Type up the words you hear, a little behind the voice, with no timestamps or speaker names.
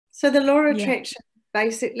So the law of Yeah. attraction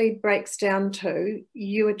basically breaks down to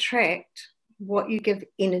you attract what you give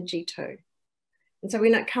energy to. And so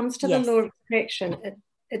when it comes to the Yes. law of attraction,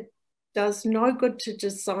 it does no good to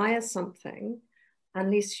desire something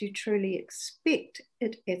unless you truly expect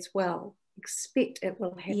it as well. Expect it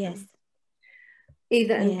will happen. Yes.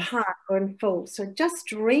 Either in Yes. part or in full. So just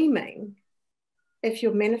dreaming, if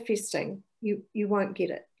you're manifesting, you won't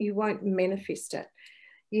get it. You won't manifest it.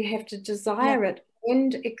 You have to desire Yep. it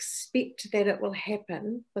and expect that it will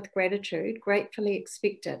happen with gratitude, gratefully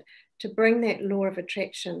expect it, to bring that law of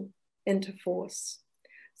attraction into force.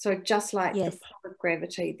 So just like the Yes. pull of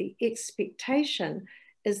gravity, the expectation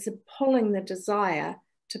is the pulling the desire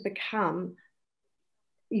to become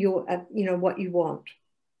your, what you want.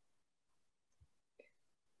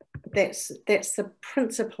 That's the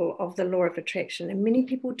principle of the law of attraction. And many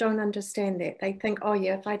people don't understand that. They think, oh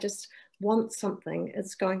yeah, if I just want something,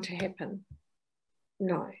 it's going to happen.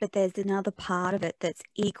 No. But there's another part of it that's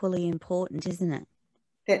equally important, isn't it?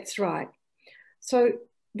 That's right. So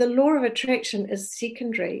the law of attraction is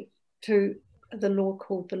secondary to the law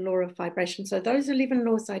called the law of vibration. So those 11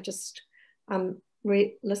 laws I just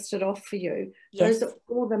listed off for you, Yes. those are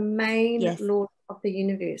all the main Yes. laws of the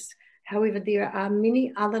universe. However, there are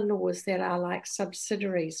many other laws that are like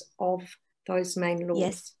subsidiaries of those main laws.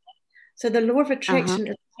 Yes. So the law of attraction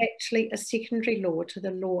is actually a secondary law to the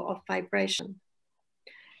law of vibration.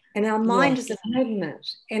 And our mind Yes. is a magnet,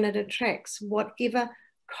 and it attracts whatever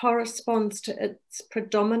corresponds to its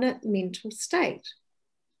predominant mental state.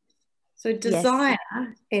 So desire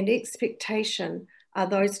and expectation are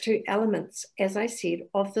those two elements, as I said,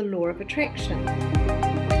 of the law of attraction.